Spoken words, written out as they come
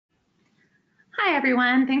Hi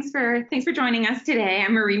everyone, thanks for joining us today.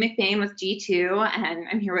 I'm Marie McBain with G2 and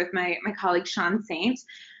I'm here with my colleague Sean Saint.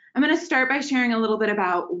 I'm going to start by sharing a little bit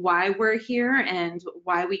about why we're here and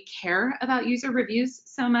why we care about user reviews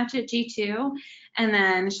so much at G2. And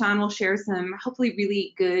then Sean will share some hopefully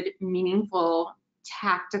really good, meaningful,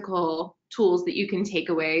 tactical tools that you can take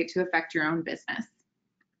away to affect your own business.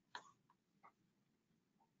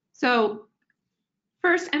 So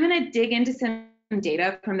first, I'm going to dig into some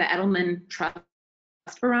data from the Edelman Trust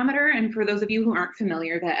Barometer. And for those of you who aren't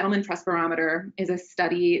familiar, the Edelman Trust Barometer is a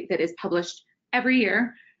study that is published every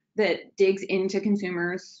year that digs into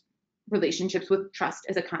consumers' relationships with trust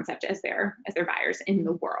as a concept as their buyers in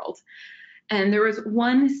the world. And there was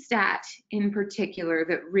one stat in particular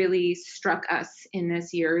that really struck us in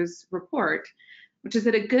this year's report, which is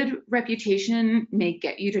that a good reputation may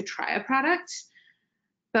get you to try a product,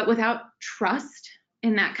 but without trust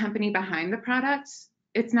in that company behind the product,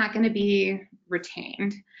 it's not going to be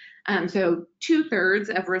retained. So 2/3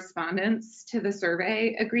 of respondents to the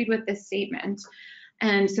survey agreed with this statement.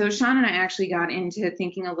 And so Sean and I actually got into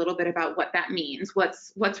thinking a little bit about what that means.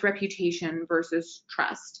 What's reputation versus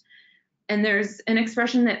trust? And there's an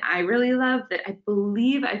expression that I really love that I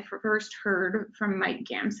believe I first heard from Mike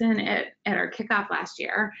Gamson at our kickoff last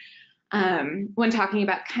year. When talking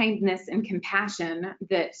about kindness and compassion,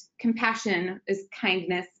 that compassion is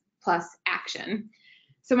kindness plus action.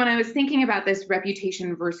 So when I was thinking about this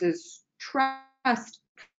reputation versus trust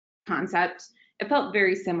concept, it felt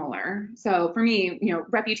very similar. So for me,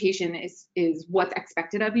 reputation is what's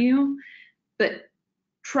expected of you, but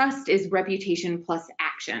trust is reputation plus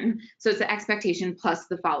action. So it's the expectation plus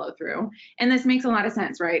the follow through. And this makes a lot of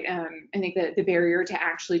sense, right? I think that the barrier to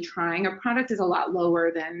actually trying a product is a lot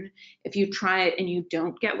lower than if you try it and you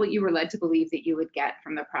don't get what you were led to believe that you would get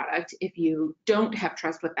from the product. If you don't have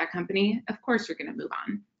trust with that company, of course you're going to move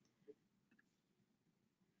on.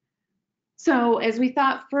 So as we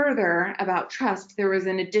thought further about trust, there was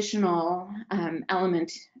an additional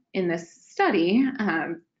element in this study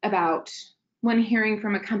about when hearing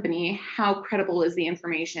from a company, how credible is the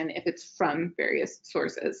information if it's from various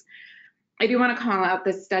sources. I do want to call out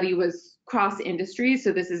this study was cross-industry,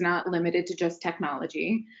 so this is not limited to just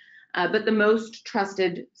technology, but the most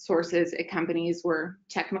trusted sources at companies were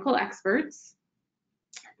technical experts,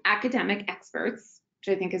 academic experts,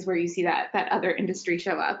 which I think is where you see that other industry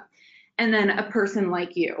show up, and then a person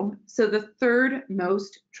like you. So the third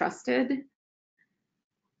most trusted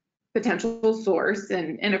potential source,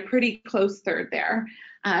 and a pretty close third there,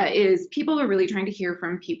 is people are really trying to hear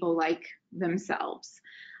from people like themselves.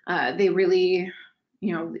 They really,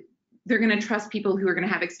 they're going to trust people who are going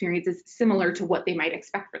to have experiences similar to what they might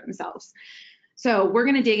expect for themselves. So we're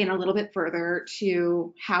going to dig in a little bit further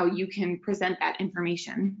to how you can present that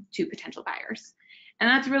information to potential buyers. And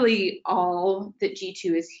that's really all that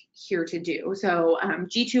G2 is here to do. So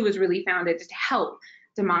G2 was really founded to help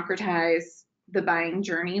democratize the buying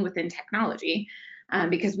journey within technology,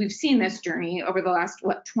 because we've seen this journey over the last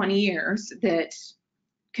 20 years that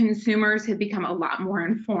consumers have become a lot more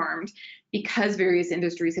informed because various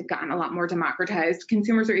industries have gotten a lot more democratized.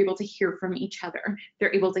 Consumers are able to hear from each other.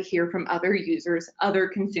 They're able to hear from other users, other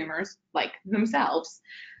consumers like themselves.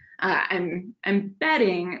 I'm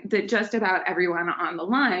betting that just about everyone on the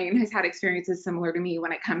line has had experiences similar to me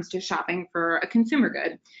when it comes to shopping for a consumer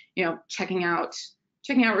good, checking out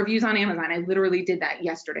reviews on Amazon. I literally did that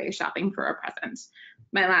yesterday, shopping for a present.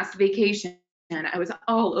 My last vacation, I was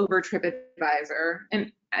all over TripAdvisor.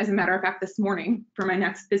 And as a matter of fact, this morning for my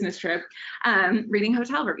next business trip, reading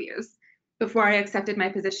hotel reviews. Before I accepted my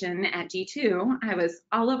position at G2, I was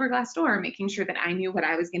all over Glassdoor, making sure that I knew what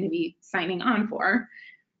I was going to be signing on for.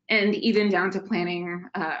 And even down to planning,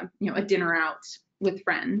 a dinner out with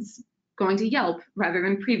friends, going to Yelp rather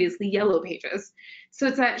than previously Yellow Pages. So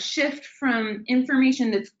it's that shift from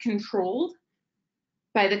information that's controlled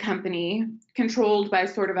by the company, controlled by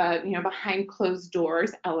sort of a behind closed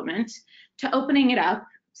doors element, to opening it up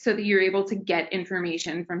so that you're able to get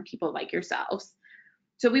information from people like yourselves.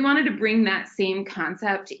 So we wanted to bring that same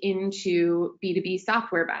concept into B2B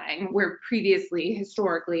software buying, where previously,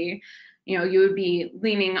 historically, you would be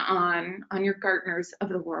leaning on your Gartners of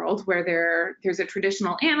the world, where there's a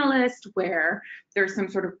traditional analyst, where there's some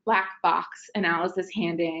sort of black box analysis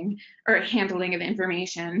handling of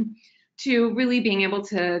information, to really being able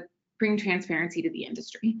to bring transparency to the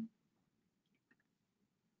industry.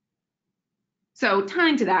 So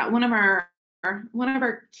tying to that, one of our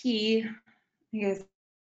key,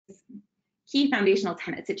 key foundational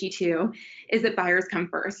tenets at G2 is that buyers come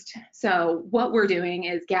first. So what we're doing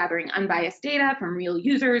is gathering unbiased data from real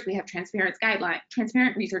users. We have transparent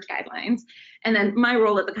research guidelines. And then my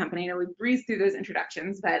role at the company, I know we breezed through those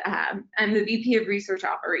introductions, but I'm the VP of Research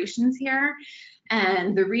Operations here.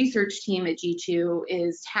 And the research team at G2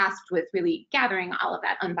 is tasked with really gathering all of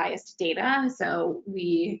that unbiased data. So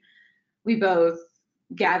we both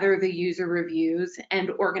gather the user reviews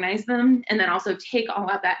and organize them, and then also take all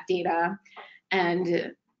of that data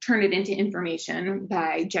and turn it into information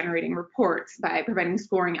by generating reports, by providing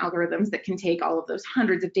scoring algorithms that can take all of those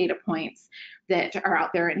hundreds of data points that are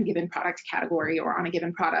out there in a given product category or on a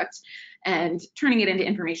given product, and turning it into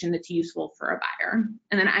information that's useful for a buyer.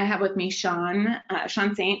 And then I have with me Sean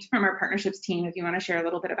Saint from our partnerships team, if you want to share a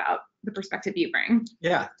little bit about the perspective you bring.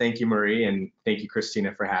 Yeah, thank you, Marie, and thank you,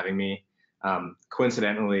 Christina, for having me.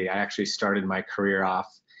 Coincidentally, I actually started my career off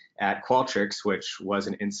at Qualtrics, which was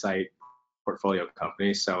an insight portfolio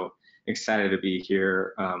company. So excited to be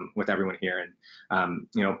here with everyone here. And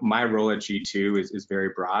my role at G2 is very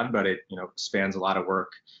broad, but it spans a lot of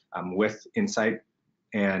work with insight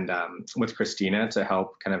and with Christina to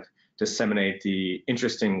help kind of disseminate the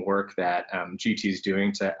interesting work that G2 is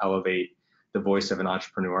doing to elevate the voice of an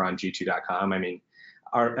entrepreneur on G2.com. I mean,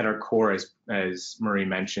 at our core, as Marie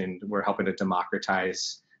mentioned, we're helping to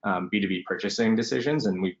democratize B2B purchasing decisions,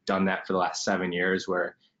 and we've done that for the last 7 years,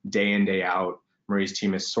 where day in, day out, Marie's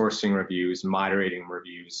team is sourcing reviews, moderating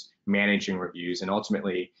reviews, managing reviews, and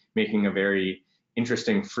ultimately making a very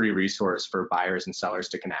interesting free resource for buyers and sellers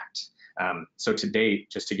to connect. So to date,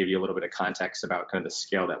 just to give you a little bit of context about kind of the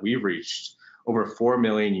scale that we've reached, over 4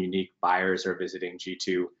 million unique buyers are visiting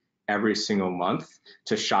G2 every single month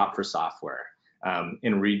to shop for software.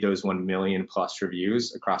 And read those 1 million plus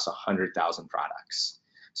reviews across 100,000 products.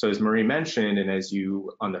 So as Marie mentioned, and as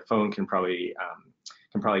you on the phone can probably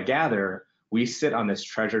gather, we sit on this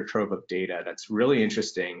treasure trove of data that's really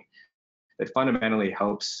interesting, that fundamentally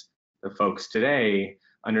helps the folks today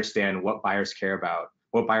understand what buyers care about,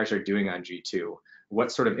 what buyers are doing on G2,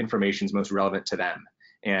 what sort of information is most relevant to them.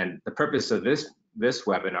 And the purpose of this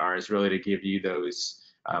webinar is really to give you those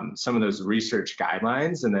some of those research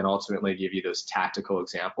guidelines, and then ultimately give you those tactical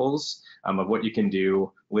examples of what you can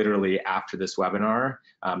do literally after this webinar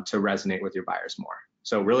to resonate with your buyers more.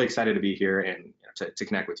 So really excited to be here and to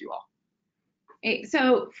connect with you all. Okay,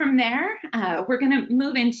 so from there, we're going to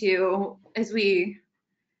move into, as we,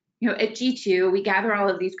 at G2, we gather all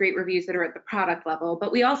of these great reviews that are at the product level,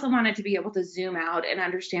 but we also wanted to be able to zoom out and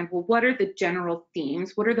understand, well, what are the general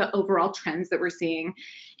themes? What are the overall trends that we're seeing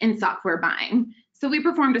in software buying? So we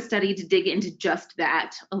performed a study to dig into just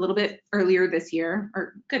that a little bit earlier this year,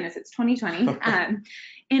 or goodness, it's 2020.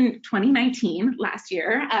 In 2019, last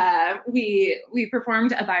year, we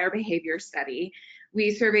performed a buyer behavior study.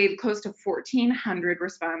 We surveyed close to 1,400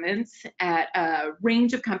 respondents at a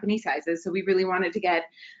range of company sizes. So we really wanted to get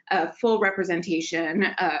a full representation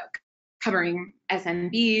covering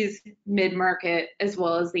SMBs, mid-market, as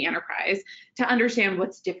well as the enterprise, to understand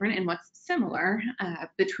what's different and what's similar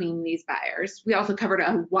between these buyers. We also covered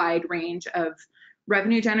a wide range of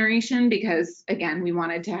revenue generation because, again, we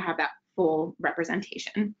wanted to have that full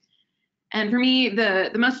representation. And for me,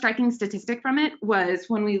 the most striking statistic from it was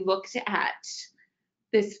when we looked at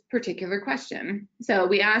this particular question. So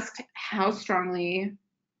we asked how strongly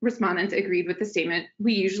respondents agreed with the statement,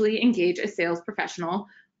 "We usually engage a sales professional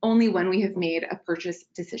only when we have made a purchase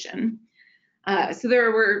decision." So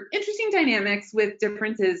there were interesting dynamics with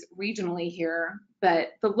differences regionally here,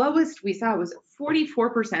 but the lowest we saw was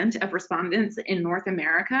 44% of respondents in North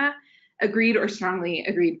America agreed or strongly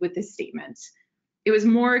agreed with this statement. It was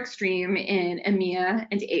more extreme in EMEA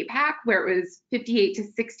and APAC, where it was 58 to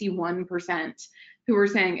 61% who were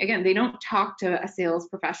saying, again, they don't talk to a sales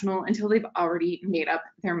professional until they've already made up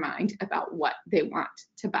their mind about what they want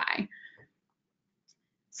to buy.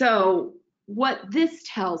 So what this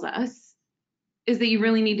tells us is that you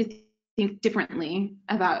really need to think differently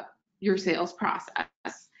about your sales process.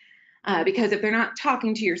 Because if they're not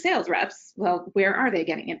talking to your sales reps, well, where are they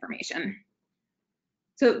getting information?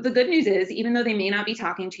 So the good news is, even though they may not be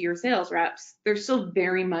talking to your sales reps, they're still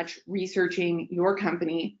very much researching your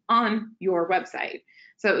company on your website.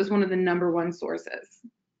 So it was one of the #1 sources.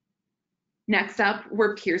 Next up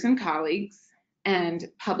were peers and colleagues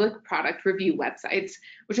and public product review websites,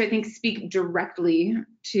 which I think speak directly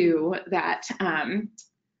to that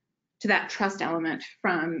trust element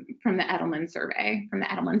from the Edelman survey, from the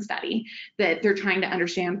Edelman study, that they're trying to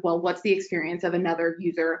understand, well, what's the experience of another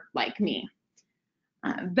user like me?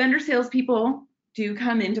 Vendor salespeople do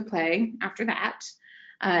come into play after that.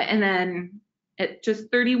 And At just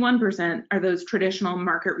 31% are those traditional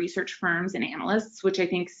market research firms and analysts, which I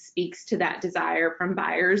think speaks to that desire from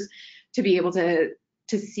buyers to be able to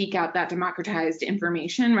seek out that democratized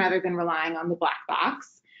information rather than relying on the black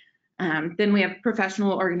box. Then we have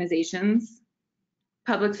professional organizations,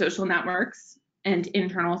 public social networks, and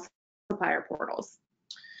internal supplier portals.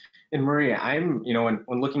 And Maria,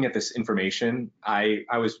 when looking at this information, I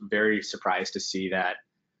was very surprised to see that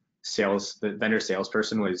the vendor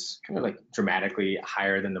salesperson was kind of like dramatically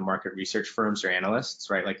higher than the market research firms or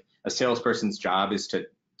analysts, right? Like a salesperson's job is to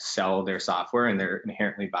sell their software and they're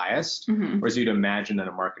inherently biased. Mm-hmm. Whereas you'd imagine that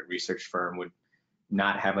a market research firm would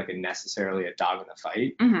not have like necessarily a dog in the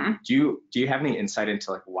fight. Mm-hmm. Do you have any insight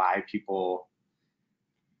into like why people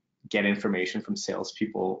get information from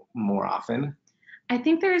salespeople more often? I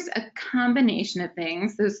think there's a combination of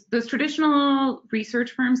things. Those traditional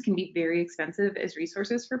research firms can be very expensive as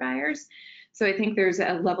resources for buyers. So I think there's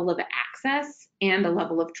a level of access and a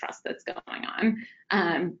level of trust that's going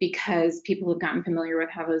on because people have gotten familiar with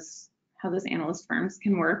how those analyst firms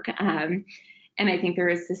can work. And I think there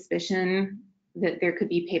is suspicion that there could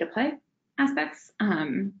be pay-to-play aspects,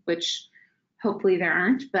 which hopefully there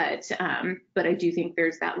aren't. But I do think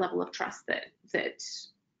there's that level of trust that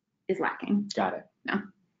is lacking. Got it. Yeah.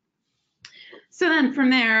 So then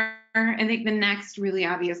from there, I think the next really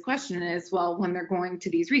obvious question is, well, when they're going to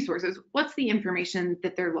these resources, what's the information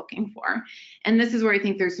that they're looking for? And this is where I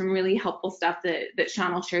think there's some really helpful stuff that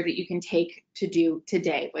Sean will share that you can take to do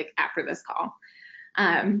today, like after this call.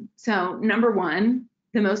 So number one,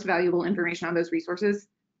 the most valuable information on those resources,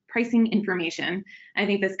 pricing information. I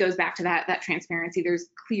think this goes back to that transparency. There's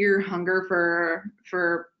clear hunger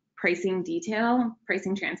for pricing detail,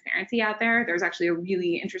 pricing transparency out there. There's actually a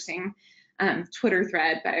really interesting Twitter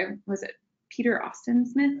thread by, was it Peter Austin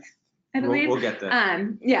Smith, I believe? We'll get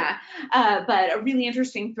that. But a really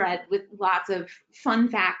interesting thread with lots of fun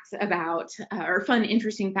facts about, or fun,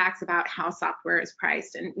 interesting facts about how software is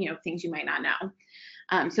priced and things you might not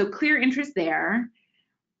know. So clear interest there.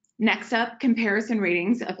 Next up, comparison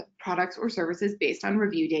ratings of products or services based on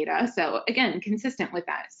review data. So again, consistent with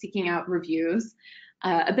that, seeking out reviews.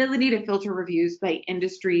 Ability to filter reviews by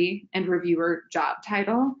industry and reviewer job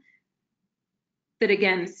title. That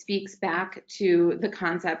again speaks back to the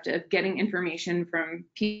concept of getting information from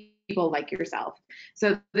people like yourself.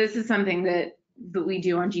 So this is something that we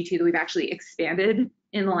do on G2 that we've actually expanded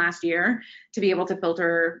in the last year to be able to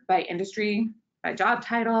filter by industry, by job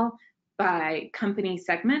title, by company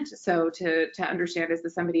segment. So to understand, is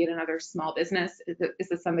this somebody in another small business? Is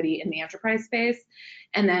this somebody in the enterprise space?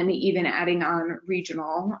 And then even adding on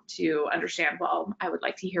regional to understand, well, I would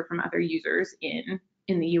like to hear from other users in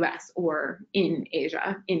the US or in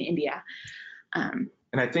Asia, in India. And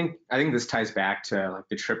I think this ties back to like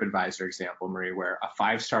the TripAdvisor example, Marie, where a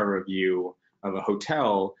 5-star review of a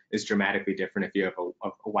hotel is dramatically different if you have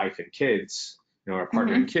a wife and kids, or a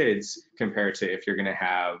partner and kids, compared to if you're going to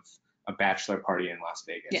have a bachelor party in Las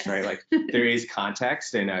Vegas, yes. Right? Like there is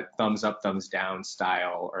context, and a thumbs up, thumbs down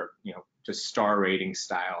style, or just star rating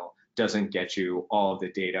style doesn't get you all of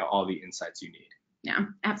the data, all the insights you need. Yeah,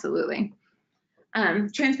 absolutely.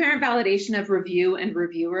 Transparent validation of review and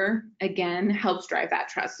reviewer, again, helps drive that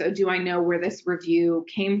trust. So do I know where this review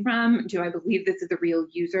came from? Do I believe this is a real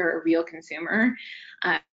user, a real consumer?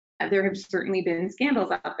 There have certainly been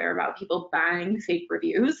scandals out there about people buying fake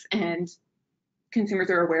reviews, and consumers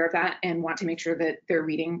are aware of that and want to make sure that they're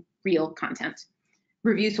reading real content.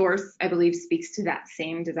 Review source, I believe, speaks to that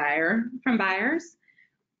same desire from buyers.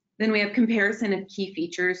 Then we have comparison of key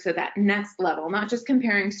features, so that next level, not just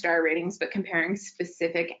comparing star ratings, but comparing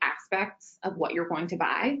specific aspects of what you're going to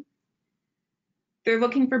buy. They're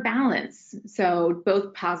looking for balance, so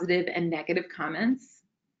both positive and negative comments.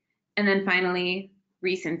 And then finally,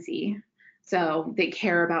 recency. So they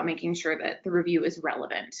care about making sure that the review is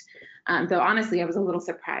relevant. Though honestly, I was a little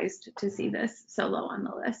surprised to see this so low on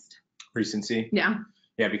the list. Recency? Yeah.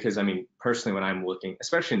 Yeah, because I mean, personally, when I'm looking,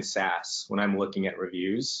 especially in SaaS, when I'm looking at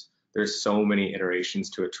reviews, there's so many iterations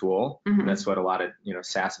to a tool. Mm-hmm. And that's what a lot of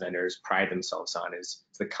SaaS vendors pride themselves on, is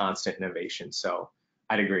the constant innovation. So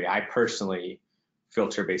I'd agree. I personally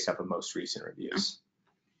filter based off of most recent reviews.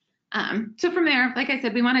 So from there, like I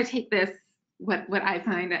said, we want to take this, what I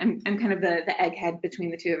find, I'm kind of the egghead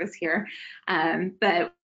between the two of us here,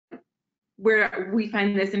 but where we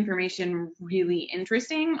find this information really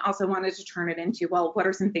interesting, also wanted to turn it into, well, what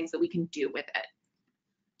are some things that we can do with it?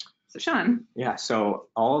 So Sean. Yeah, so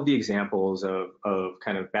all of the examples of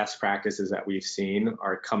kind of best practices that we've seen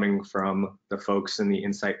are coming from the folks in the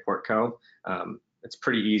Insight Portco. It's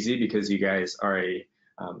pretty easy because you guys are an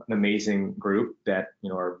amazing group that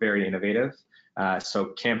are very innovative. So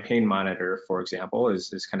Campaign Monitor, for example,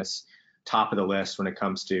 is kind of top of the list when it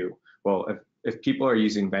comes to, well, if people are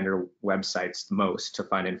using vendor websites the most to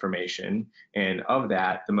find information, and of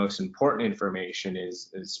that, the most important information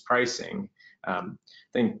is pricing, I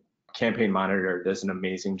think Campaign Monitor does an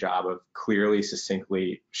amazing job of clearly,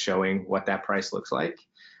 succinctly showing what that price looks like.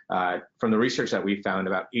 From the research that we found,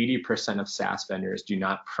 about 80% of SaaS vendors do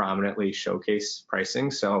not prominently showcase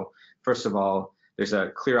pricing. So first of all, there's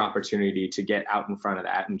a clear opportunity to get out in front of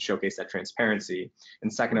that and showcase that transparency.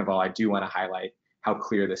 And second of all, I do want to highlight how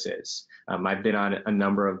clear this is. I've been on a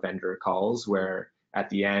number of vendor calls where at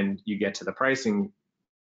the end you get to the pricing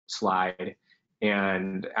slide,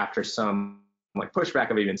 and after some like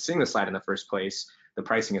pushback of even seeing the slide in the first place, the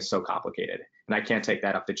pricing is so complicated, and I can't take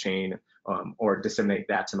that up the chain or disseminate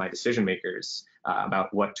that to my decision makers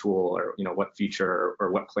about what tool or what feature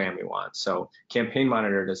or what plan we want. So Campaign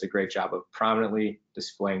Monitor does a great job of prominently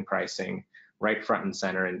displaying pricing right front and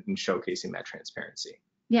center and showcasing that transparency.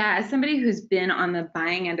 Yeah, as somebody who's been on the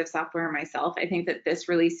buying end of software myself, I think that this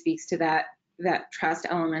really speaks to that trust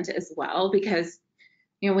element as well, because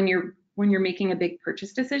when you're making a big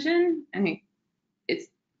purchase decision, I mean, it's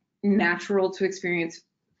natural to experience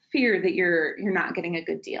fear that you're not getting a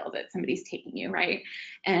good deal, that somebody's taking you, right?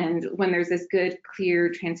 And when there's this good, clear,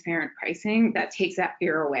 transparent pricing, that takes that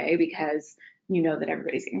fear away, because you know that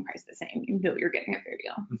everybody's getting priced the same. You know you're getting a fair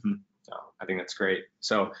deal. Mm-hmm. So I think that's great.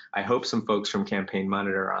 So I hope some folks from Campaign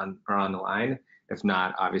Monitor are on the line. If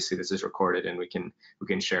not, obviously this is recorded and we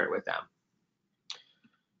can share it with them.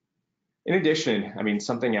 In addition, I mean,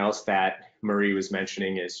 something else that Marie was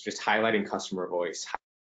mentioning is just highlighting customer voice,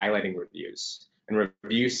 highlighting reviews. And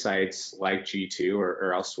review sites like G2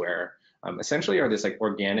 or elsewhere essentially are this like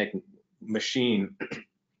organic machine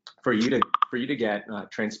for you to get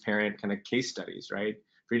transparent kind of case studies, right?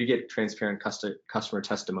 For you to get transparent customer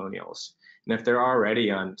testimonials. And if they're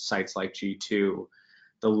already on sites like G2,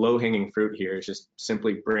 the low-hanging fruit here is just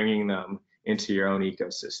simply bringing them into your own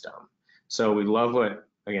ecosystem. So we love what,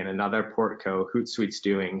 again, another Portco Hootsuite's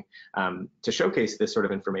doing to showcase this sort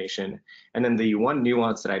of information. And then the one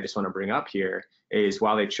nuance that I just want to bring up here is,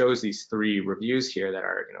 while they chose these 3 reviews here that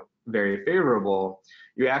are very favorable,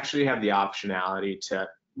 you actually have the optionality to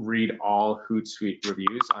read all Hootsuite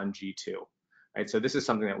reviews on G2. Right, so this is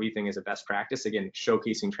something that we think is a best practice, again,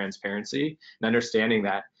 showcasing transparency and understanding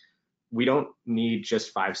that we don't need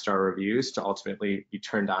just 5-star reviews to ultimately be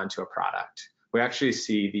turned on to a product. We actually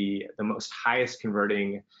see the most highest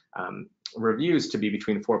converting reviews to be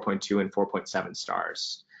between 4.2 and 4.7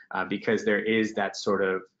 stars because there is that sort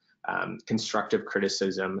of constructive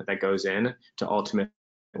criticism that goes in to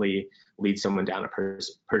ultimately lead someone down a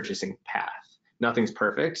purchasing path. Nothing's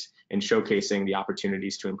perfect, and showcasing the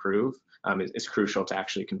opportunities to improve is crucial to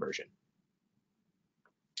actually conversion.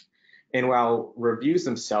 And while reviews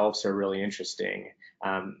themselves are really interesting,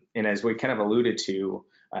 and as we kind of alluded to,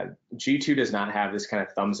 G2 does not have this kind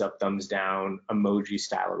of thumbs up, thumbs down emoji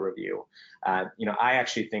style of review. I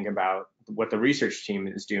actually think about what the research team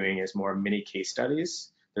is doing is more mini case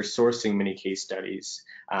studies. They're sourcing mini case studies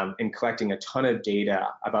and collecting a ton of data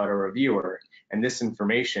about a reviewer. And this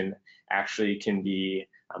information actually can be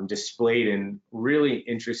displayed in really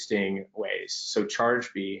interesting ways. So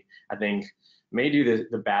ChargeBee, I think, may do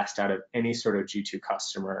the best out of any sort of G2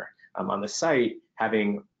 customer on the site,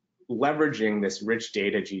 leveraging this rich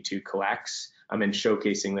data G2 collects and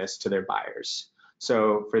showcasing this to their buyers.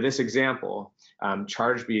 So for this example,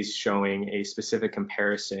 ChargeBee is showing a specific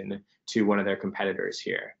comparison to one of their competitors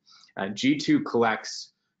here. G2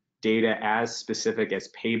 collects data as specific as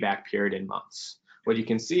payback period in months. What you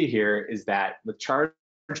can see here is that with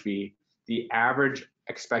ChargeBee, the average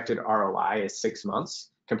expected ROI is 6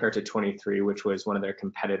 months compared to 23, which was one of their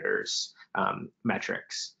competitors'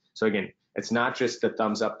 metrics. So again, it's not just the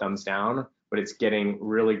thumbs up, thumbs down, but it's getting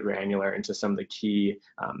really granular into some of the key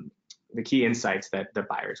insights that the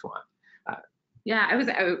buyers want. Yeah, I was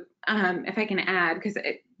if I can add, because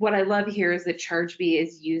what I love here is that ChargeBee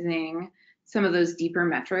is using some of those deeper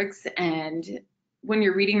metrics. And when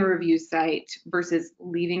you're reading a review site versus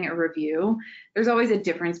leaving a review, there's always a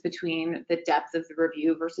difference between the depth of the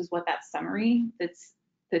review versus what that summary that's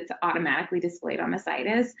automatically displayed on the site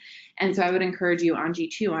is. And so I would encourage you on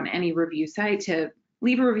G2, on any review site, to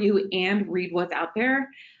leave a review and read what's out there,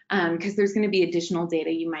 because there's going to be additional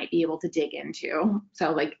data you might be able to dig into.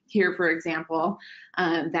 So like here, for example,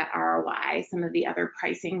 that ROI, some of the other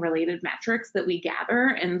pricing related metrics that we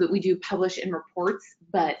gather and that we do publish in reports,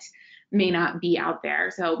 but may not be out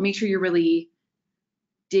there. So make sure you're really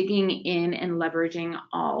digging in and leveraging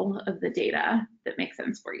all of the data that makes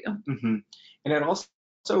sense for you. Mm-hmm. And it also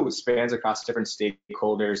spans across different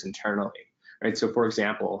stakeholders internally, right? So for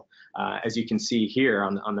example, as you can see here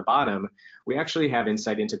on the bottom, we actually have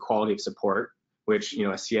insight into quality of support, which, you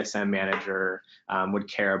know, a CSM manager would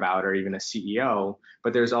care about, or even a CEO,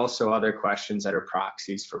 but there's also other questions that are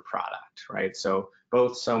proxies for product, right? So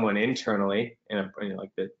both someone internally,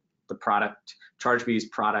 like the product, ChargeBee's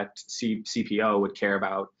product CPO would care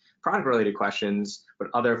about product related questions, but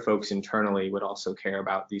other folks internally would also care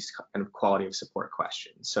about these kind of quality of support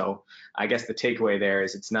questions. So I guess the takeaway there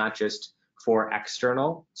is it's not just for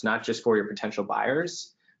external, it's not just for your potential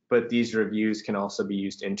buyers, but these reviews can also be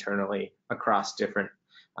used internally across different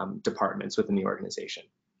departments within the organization.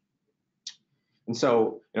 And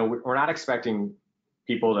so, you know, we're not expecting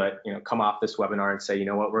people to, you know, come off this webinar and say, you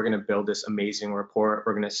know what, we're going to build this amazing report,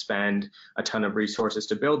 we're going to spend a ton of resources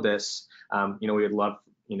to build this. You know, we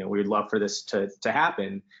would love for this to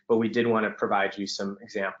happen, but we did want to provide you some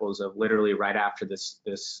examples of literally right after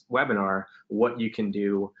this webinar, what you can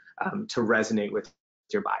do to resonate with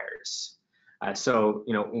your buyers. So,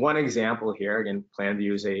 you know, one example here, again,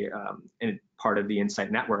 PlanView is a part of the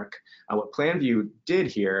Insight Network. What PlanView did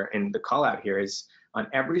here, and the call out here is on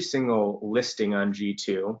every single listing on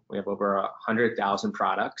G2, we have over 100,000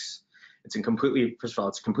 products. It's first of all,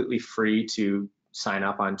 it's completely free to sign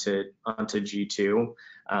up onto G2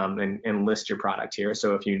 and list your product here.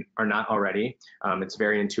 So if you are not already, it's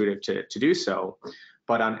very intuitive to do so.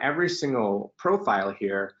 But on every single profile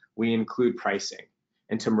here, we include pricing.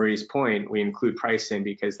 And to Marie's point, we include pricing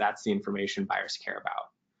because that's the information buyers care about.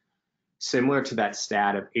 Similar to that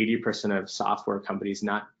stat of 80% of software companies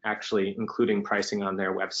not actually including pricing on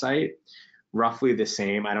their website, roughly the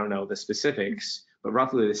same, I don't know the specifics, but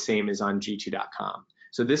roughly the same is on G2.com.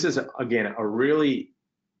 So this is, again,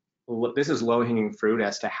 this is low-hanging fruit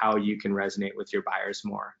as to how you can resonate with your buyers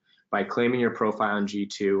more by claiming your profile on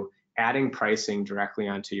G2, adding pricing directly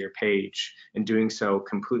onto your page, and doing so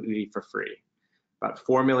completely for free. About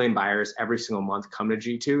 4 million buyers every single month come to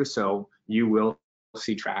G2, so you will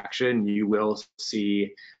see traction, you will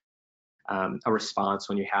see a response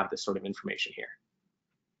when you have this sort of information here.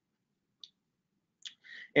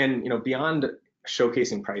 And, you know, beyond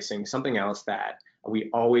showcasing pricing, something else that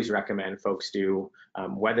we always recommend folks do,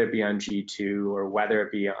 whether it be on G2 or whether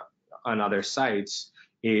it be on other sites,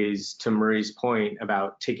 is to Marie's point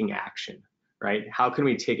about taking action, right? How can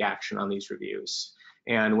we take action on these reviews?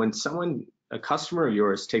 And when a customer of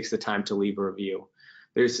yours takes the time to leave a review,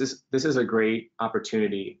 this is a great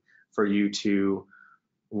opportunity for you to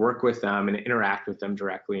work with them and interact with them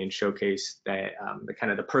directly and showcase that the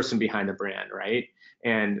kind of the person behind the brand, right?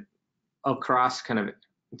 And across kind of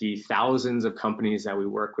the thousands of companies that we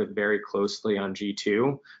work with very closely on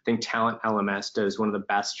G2, I think Talent LMS does one of the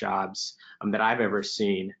best jobs that I've ever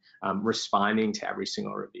seen responding to every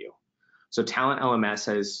single review. So Talent LMS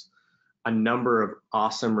has a number of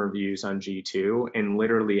awesome reviews on G2, and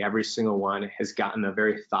literally every single one has gotten a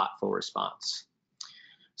very thoughtful response.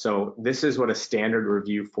 So this is what a standard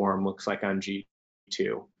review form looks like on G2.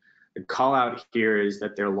 The call out here is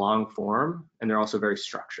that they're long form and they're also very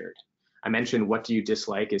structured. I mentioned what do you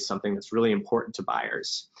dislike is something that's really important to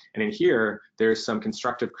buyers. And in here, there's some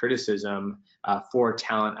constructive criticism for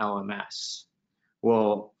Talent LMS.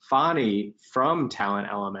 Well, Fani from Talent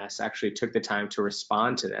LMS actually took the time to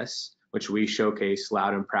respond to this, which we showcase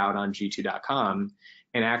loud and proud on G2.com,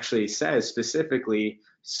 and actually says specifically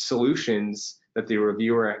solutions that the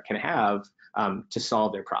reviewer can have to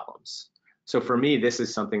solve their problems. So for me, this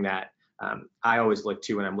is something that I always look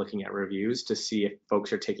to when I'm looking at reviews to see if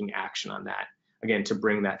folks are taking action on that, again, to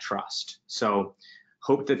bring that trust. So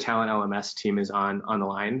hope the Talent LMS team is on the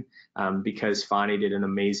line because Fani did an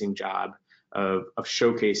amazing job of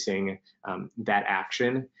showcasing that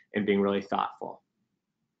action and being really thoughtful.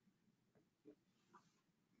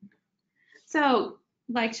 So,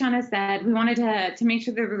 like Shauna said, we wanted to make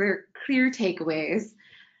sure there were clear takeaways,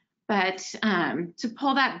 but to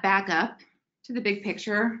pull that back up to the big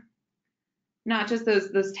picture, not just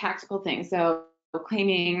those tactical things. So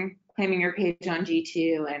claiming your page on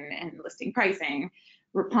G2 and listing pricing,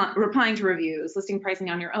 replying to reviews, listing pricing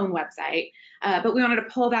on your own website. But we wanted to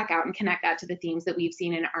pull back out and connect that to the themes that we've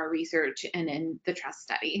seen in our research and in the trust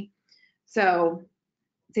study. So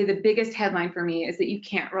I'd say the biggest headline for me is that you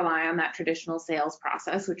can't rely on that traditional sales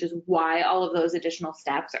process, which is why all of those additional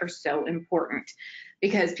steps are so important,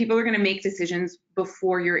 because people are going to make decisions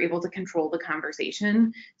before you're able to control the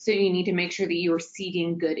conversation. So you need to make sure that you are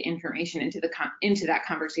seeding good information into that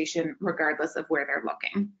conversation, regardless of where they're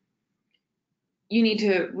looking. You need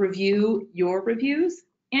to review your reviews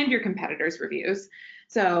and your competitors' reviews.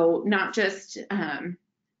 So not just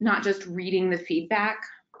reading the feedback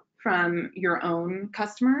from your own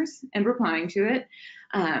customers and replying to it,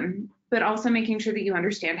 but also making sure that you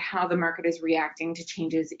understand how the market is reacting to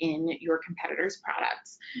changes in your competitors'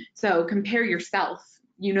 products. So compare yourself.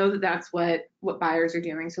 You know that that's what buyers are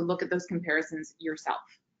doing, so look at those comparisons yourself.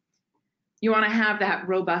 You want to have that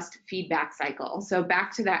robust feedback cycle. So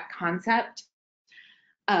back to that concept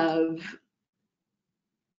of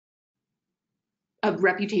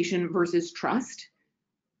reputation versus trust,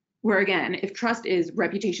 where again, if trust is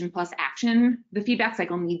reputation plus action, the feedback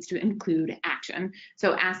cycle needs to include action.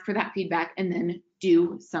 So ask for that feedback and then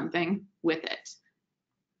do something with it.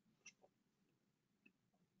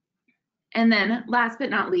 And then last but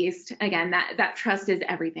not least, again, that trust is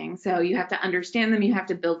everything. So you have to understand them, you have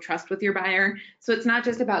to build trust with your buyer. So it's not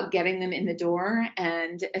just about getting them in the door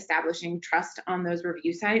and establishing trust on those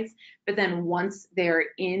review sites, but then once they're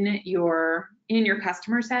in your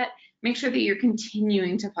customer set, make sure that you're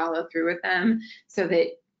continuing to follow through with them so that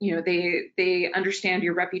they understand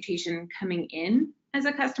your reputation coming in as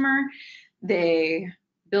a customer, they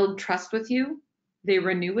build trust with you, they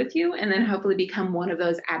renew with you, and then hopefully become one of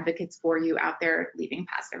those advocates for you out there leaving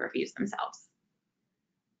positive reviews themselves.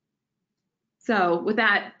 So with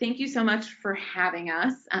that, thank you so much for having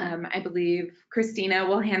us. I believe Christina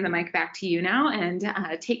will hand the mic back to you now and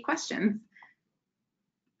take questions.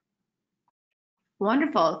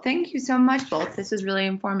 Wonderful. Thank you so much, both. This was really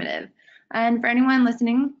informative. And for anyone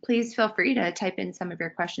listening, please feel free to type in some of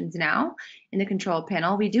your questions now in the control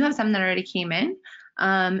panel. We do have some that already came in.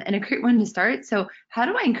 And a great one to start. So how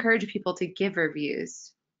do I encourage people to give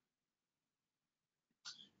reviews?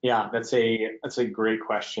 Yeah, that's a great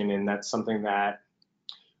question, and that's something that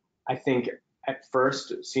I think at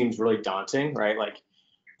first seems really daunting, right? Like,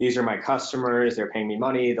 these are my customers, they're paying me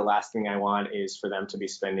money. The last thing I want is for them to be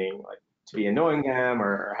spending, like, to be annoying them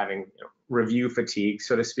or having review fatigue,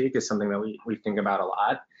 so to speak, is something that we think about a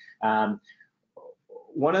lot.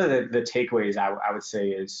 One of the takeaways I would say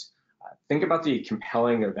is think about the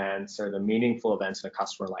compelling events or the meaningful events in a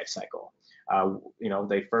customer lifecycle.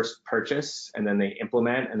 They first purchase and then they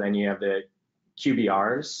implement, and then you have the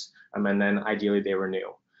QBRs, and then ideally they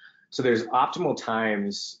renew. So there's optimal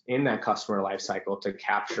times in that customer lifecycle to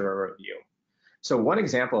capture a review. So one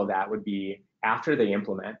example of that would be after they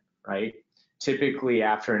implement, right? Typically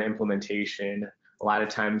after an implementation, a lot of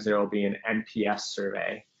times there will be an NPS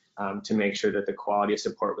survey to make sure that the quality of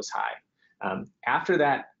support was high. After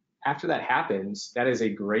that happens, that is a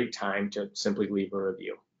great time to simply leave a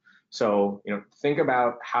review. So, think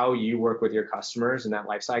about how you work with your customers in that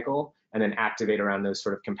life cycle and then activate around those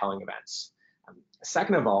sort of compelling events.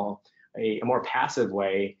 Second of all, a more passive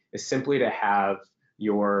way is simply to have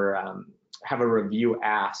have a review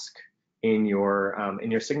ask in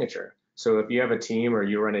your signature. So if you have a team or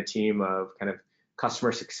you run a team of kind of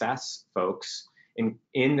customer success folks,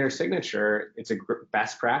 in their signature, it's a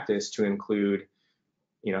best practice to include,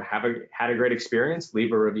 had a great experience,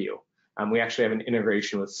 leave a review. We actually have an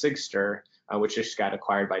integration with Sigster, which just got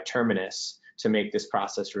acquired by Terminus, to make this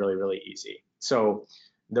process really, really easy. So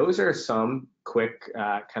those are some quick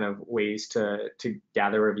kind of ways to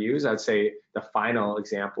gather reviews. I'd say the final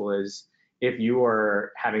example is if you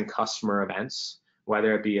are having customer events,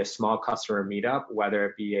 whether it be a small customer meetup, whether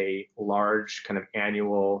it be a large kind of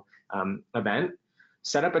annual event,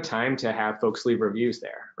 set up a time to have folks leave reviews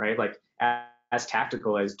there, right? Like as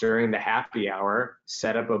tactical as during the happy hour,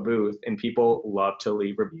 set up a booth, and people love to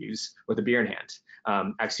leave reviews with a beer in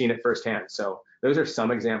hand. I've seen it firsthand. So those are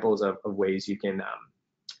some examples of ways you can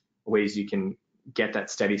get that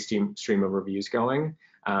steady stream of reviews going.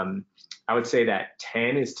 I would say that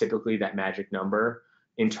 10 is typically that magic number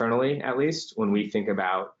internally, at least when we think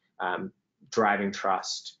about driving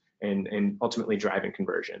trust and ultimately driving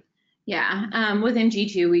conversion. Yeah, within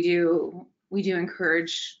G2 we do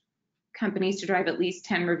encourage companies to drive at least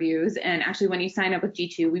 10 reviews, and actually when you sign up with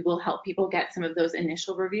G2 we will help people get some of those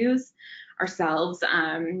initial reviews ourselves.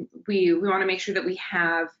 We want to make sure that we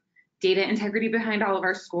have data integrity behind all of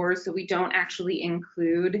our scores, so we don't actually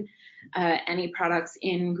include any products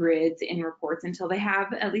in grids, in reports, until they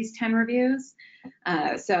have at least 10 reviews.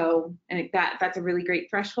 So I think that's a really great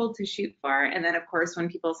threshold to shoot for. And then of course, when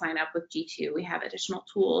people sign up with G2, we have additional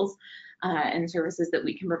tools and services that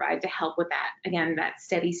we can provide to help with that, again, that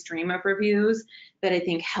steady stream of reviews that I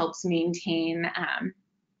think helps maintain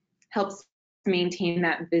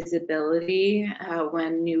that visibility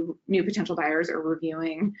when new potential buyers are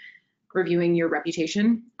reviewing your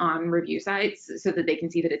reputation on review sites, so that they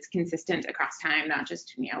can see that it's consistent across time, not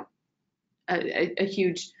just a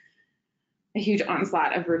huge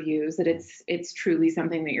onslaught of reviews, that it's truly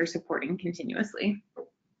something that you're supporting continuously.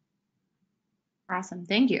 Awesome,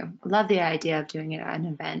 thank you. Love the idea of doing it at an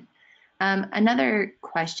event. Another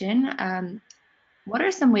question, What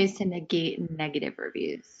are some ways to negate negative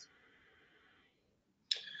reviews?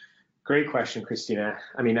 Great question, Christina.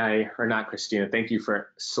 I mean, or not Christina, thank you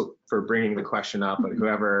for bringing the question up, but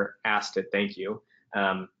whoever asked it, thank you.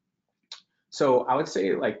 So I would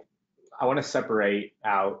say, like, I want to separate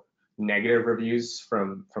out negative reviews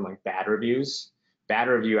from like bad reviews. Bad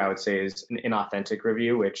review, I would say, is an inauthentic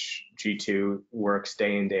review, which G2 works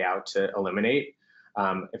day in, day out to eliminate.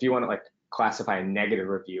 If you want to like classify a negative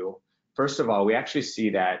review, first of all, we actually see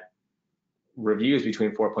that reviews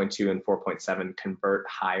between 4.2 and 4.7 convert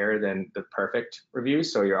higher than the perfect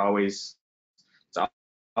reviews. So it's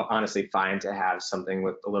honestly fine to have something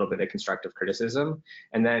with a little bit of constructive criticism.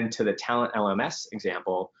 And then to the talent LMS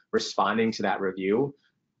example, responding to that review,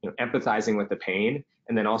 empathizing with the pain,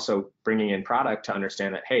 and then also bringing in product to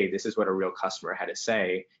understand that, hey, this is what a real customer had to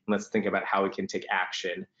say, and let's think about how we can take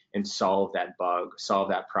action and solve that bug, solve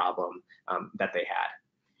that problem that they had.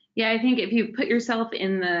 Yeah, I think if you put yourself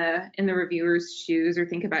in the reviewer's shoes, or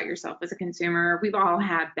think about yourself as a consumer, we've all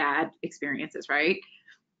had bad experiences, right?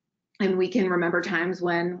 And we can remember times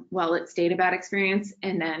when, well, it stayed a bad experience,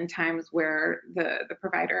 and then times where the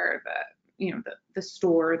provider, the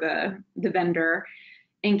store, the vendor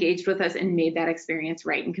engaged with us and made that experience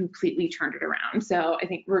right and completely turned it around. So I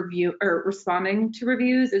think responding to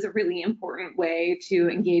reviews is a really important way to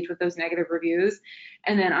engage with those negative reviews.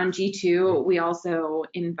 And then on G2, we also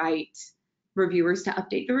invite reviewers to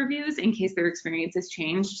update the reviews in case their experience has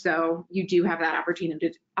changed. So you do have that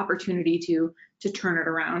opportunity to turn it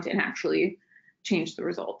around and actually change the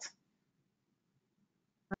results.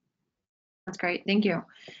 That's great. Thank you.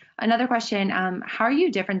 Another question, how are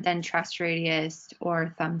you different than TrustRadius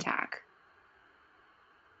or Thumbtack?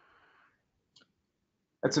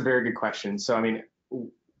 That's a very good question. So, I mean,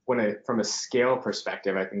 from a scale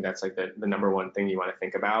perspective, I think that's like the number one thing you want to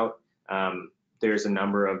think about. There's a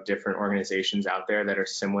number of different organizations out there that are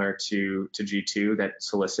similar to G2 that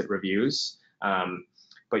solicit reviews.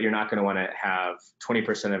 But you're not going to want to have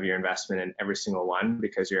 20% of your investment in every single one,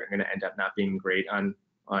 because you're going to end up not being great on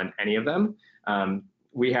any of them.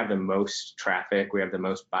 We have the most traffic, we have the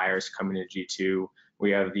most buyers coming to G2,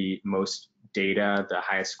 we have the most data, the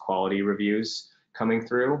highest quality reviews coming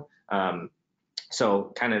through.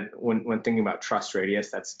 So kind of when thinking about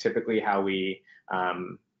TrustRadius, that's typically how we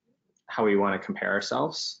want to compare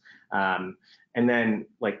ourselves. And then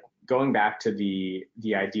like going back to the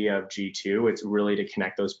idea of G2, it's really to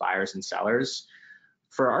connect those buyers and sellers.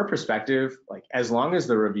 For our perspective, like as long as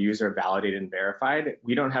the reviews are validated and verified,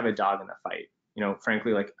 we don't have a dog in the fight.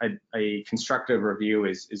 Frankly, like a constructive review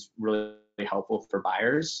is really helpful for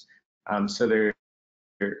buyers. So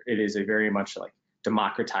it is a very much like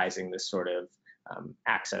democratizing this sort of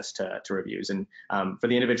access to reviews. And for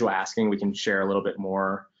the individual asking, we can share a little bit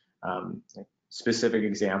more specific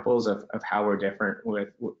examples of how we're different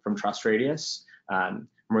from TrustRadius.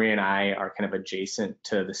 Maria and I are kind of adjacent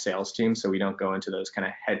to the sales team, so we don't go into those kind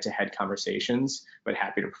of head-to-head conversations, but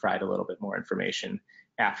happy to provide a little bit more information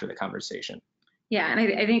after the conversation. Yeah, and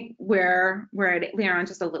I think where I'd layer on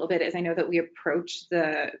just a little bit is, I know that we approach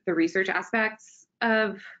the research aspects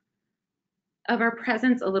of our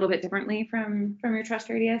presence a little bit differently from your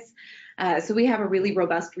TrustRadius. So we have a really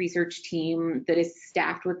robust research team that is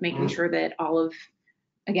staffed with making sure that all of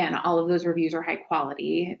those reviews are high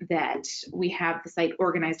quality, that we have the site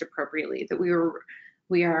organized appropriately, that we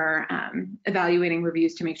are evaluating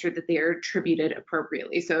reviews to make sure that they are attributed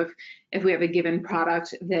appropriately. So if we have a given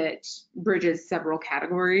product that bridges several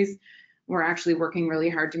categories, we're actually working really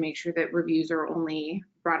hard to make sure that reviews are only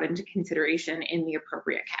brought into consideration in the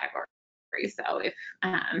appropriate category. So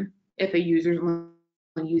if a user's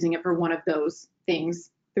using it for one of those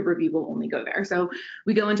things, the review will only go there. So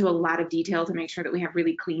we go into a lot of detail to make sure that we have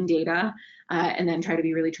really clean data, and then try to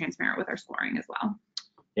be really transparent with our scoring as well.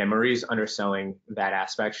 Yeah, Marie's underselling that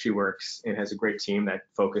aspect. She works and has a great team that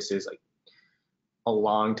focuses like a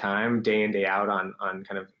long time, day in, day out on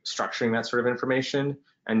kind of structuring that sort of information.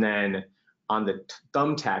 And then on the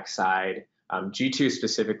Thumbtack side, G2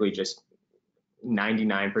 specifically, just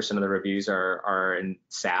 99% of the reviews are in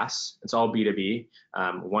SaaS. It's all B2B.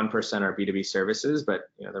 1% are B2B services, but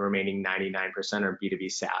the remaining 99% are B2B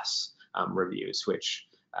SaaS reviews, which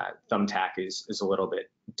Thumbtack is a little bit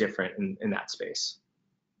different in that space.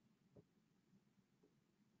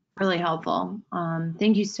 Really helpful.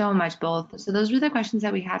 Thank you so much, both. So those were the questions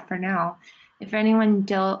that we had for now. If anyone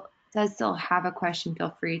does still have a question,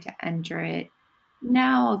 feel free to enter it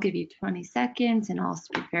now. I'll give you 20 seconds and I'll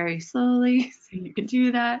speak very slowly so you can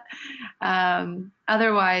do that.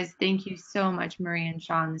 Otherwise, thank you so much, Marie and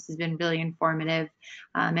Sean. This has been really informative.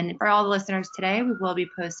 And for all the listeners today, we will be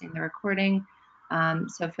posting the recording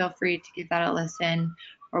So feel free to give that a listen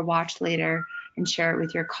or watch later and share it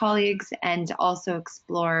with your colleagues, and also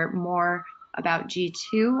explore more about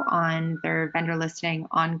G2 on their vendor listing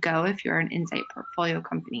on Go if you're an Insight portfolio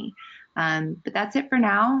company. But that's it for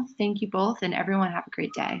now. Thank you both, and everyone have a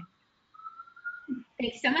great day.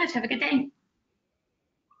 Thanks so much. Have a good day.